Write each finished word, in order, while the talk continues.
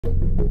Flying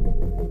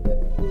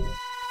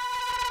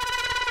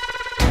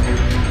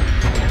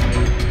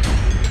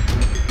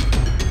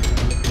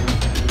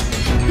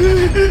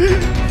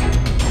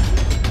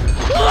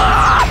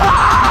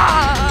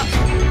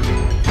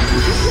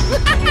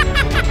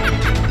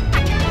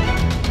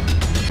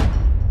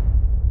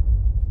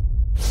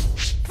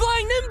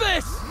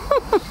Nimbus!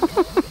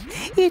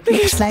 It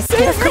looks like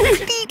they're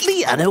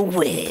completely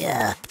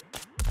unaware.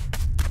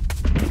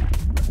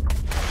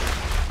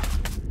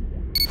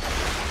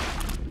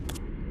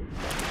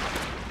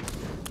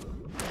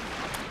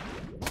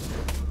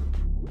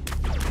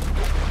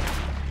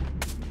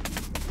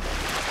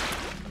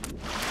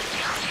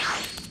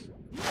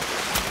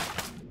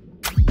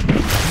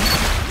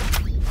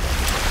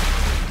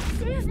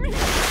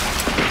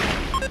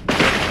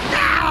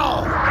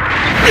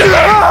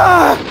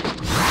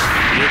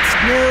 It's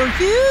no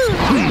use.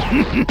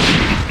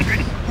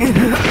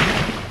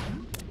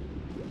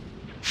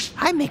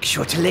 I make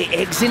sure to lay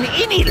eggs in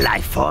any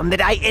life form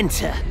that I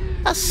enter.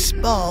 A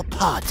small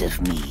part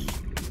of me.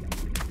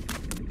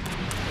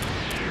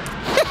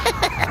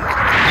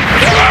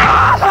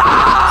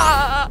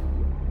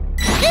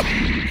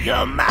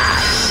 You're mine.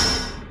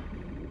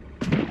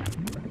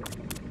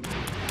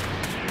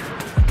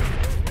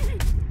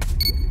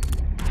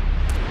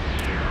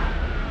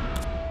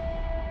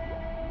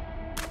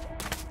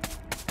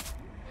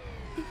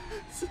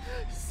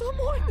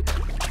 Someone!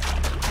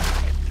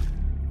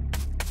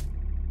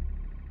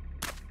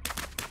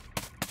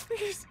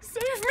 Please,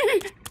 save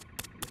me!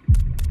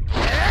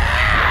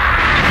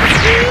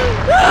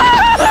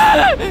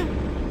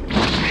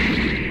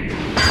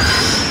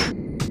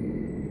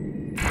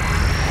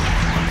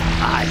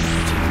 I'm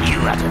getting you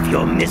out of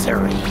your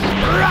misery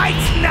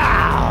right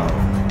now!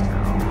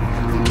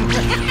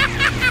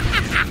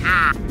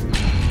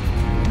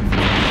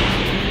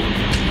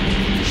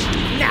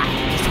 Now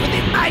it's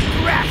within my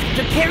grasp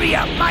to carry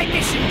out my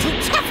mission to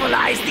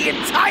Tefalize the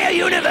entire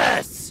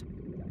universe!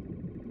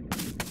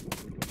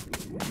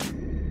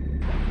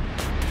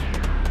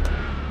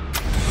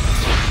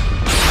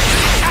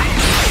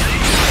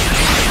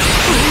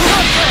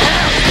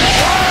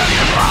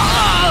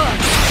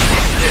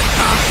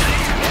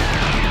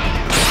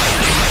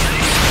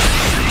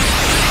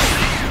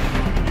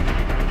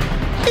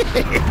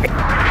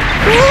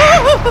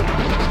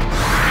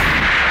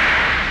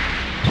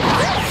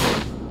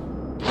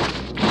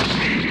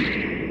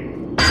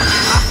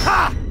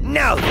 Aha!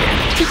 Now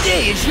then,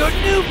 today is your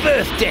new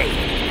birthday,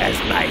 as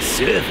my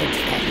servant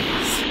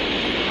has.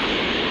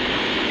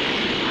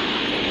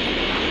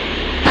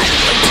 I'm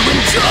going to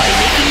enjoy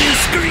making you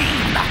scream!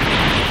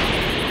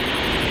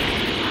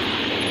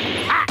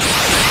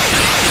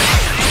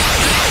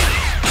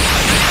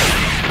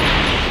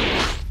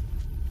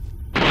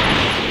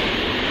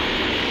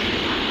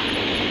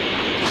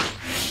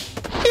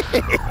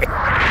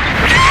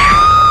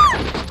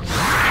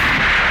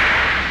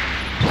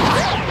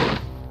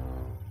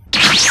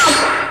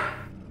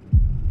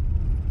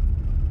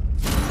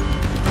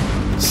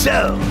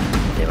 So,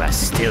 there are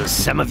still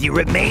some of you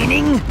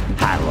remaining?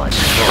 How unfortunate.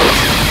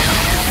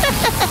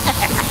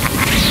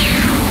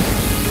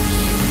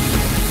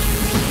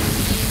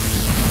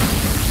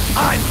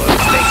 I'm going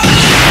to make you...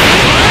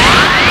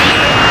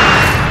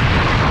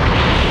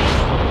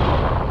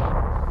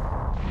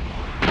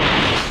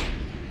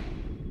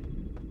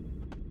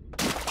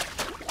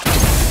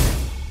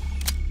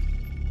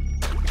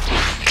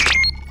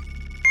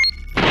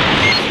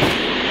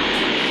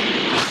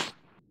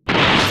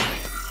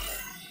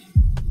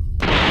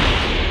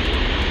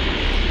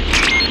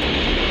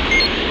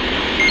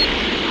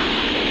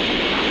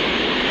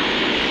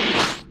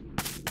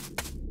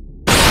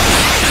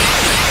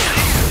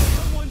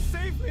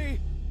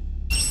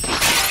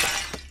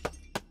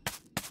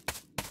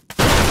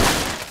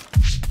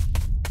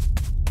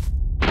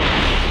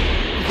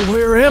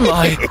 Where am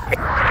I?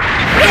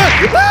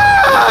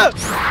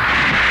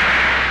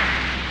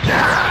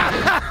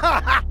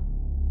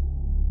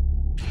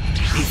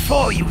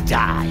 Before you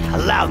die,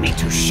 allow me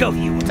to show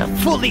you what a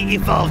fully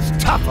evolved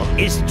Tuffle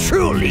is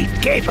truly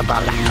capable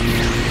of.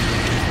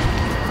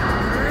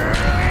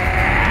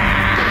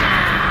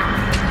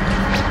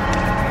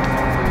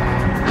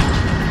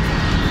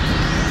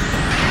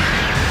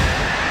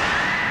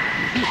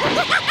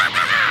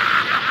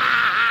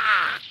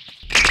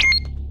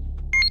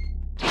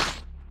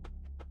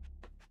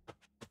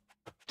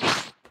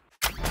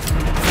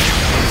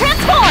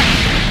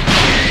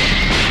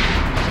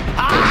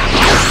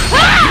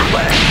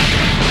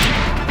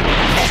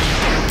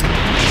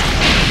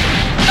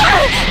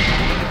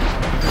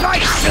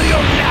 Fight till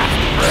your last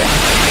breath!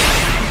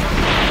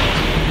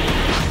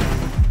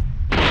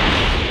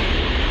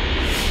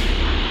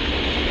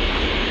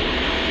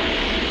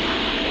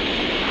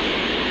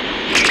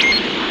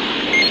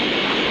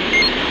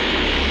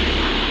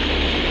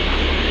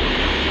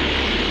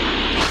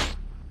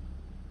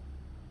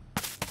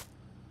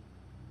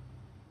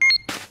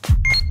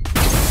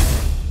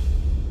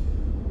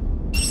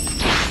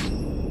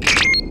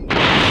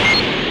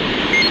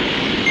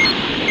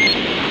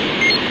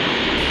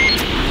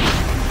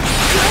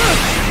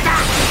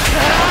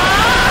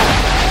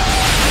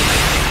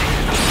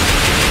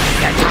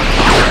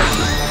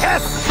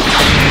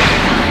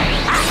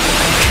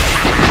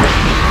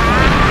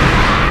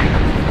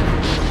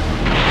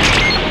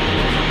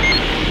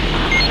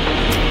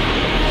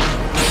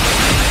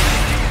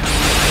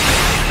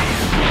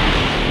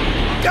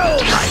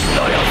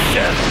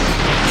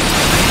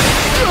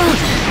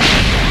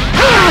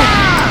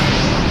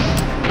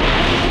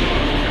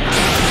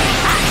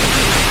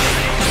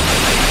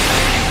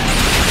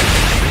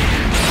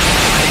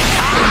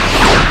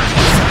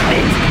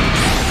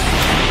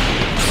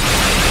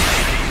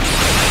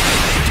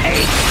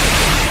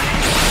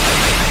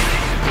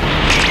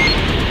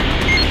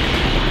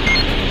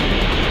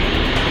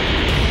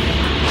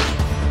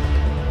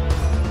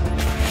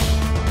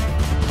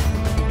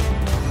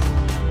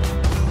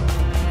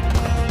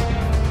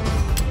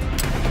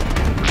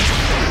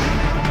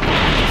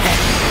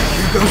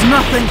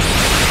 open!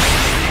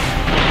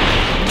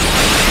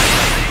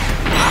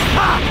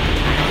 Aha!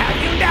 I have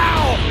you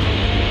now!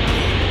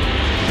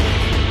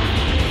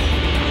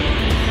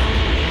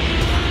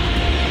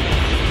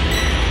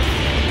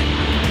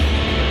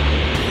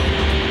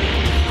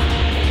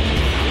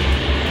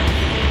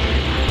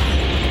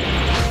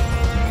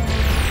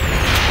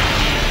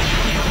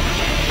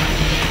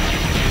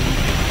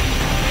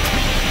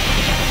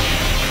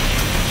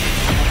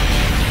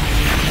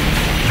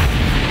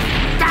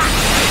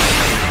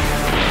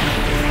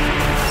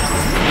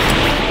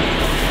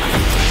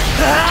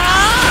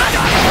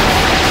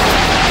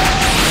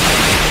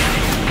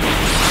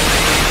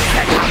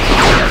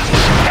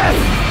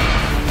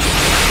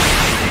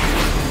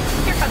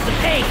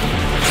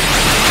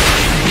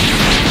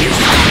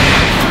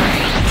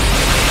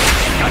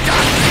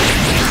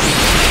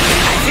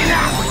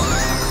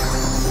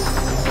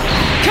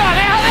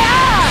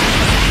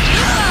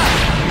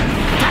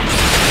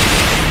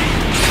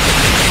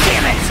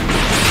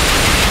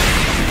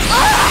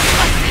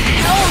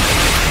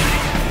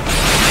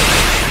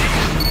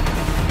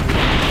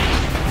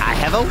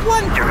 A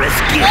wondrous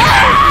gift for you.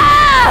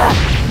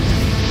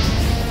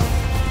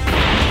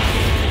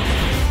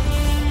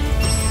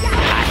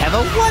 I have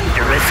a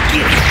wondrous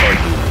gift for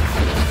you.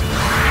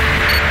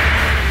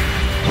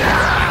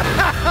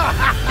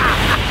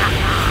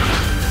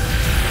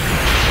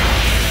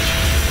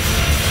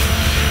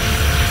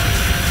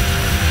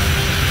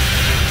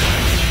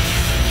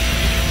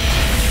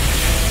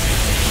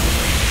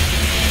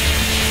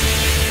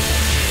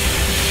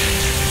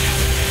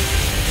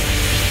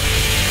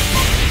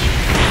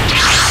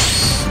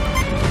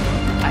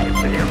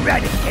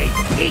 Eradicate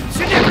each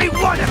and every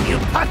one of you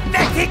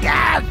pathetic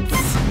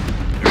ants!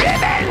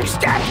 Revenge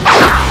that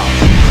now!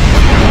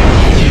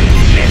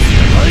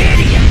 Miserable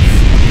idiots!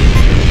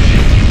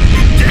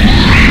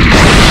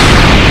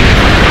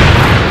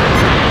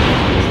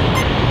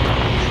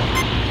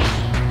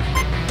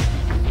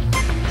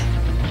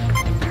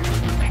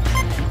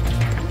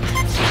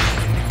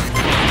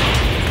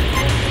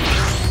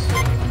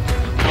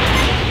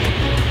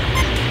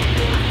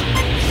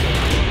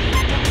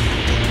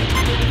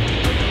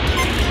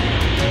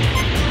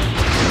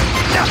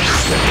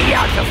 Get me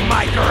out of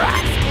my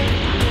grasp!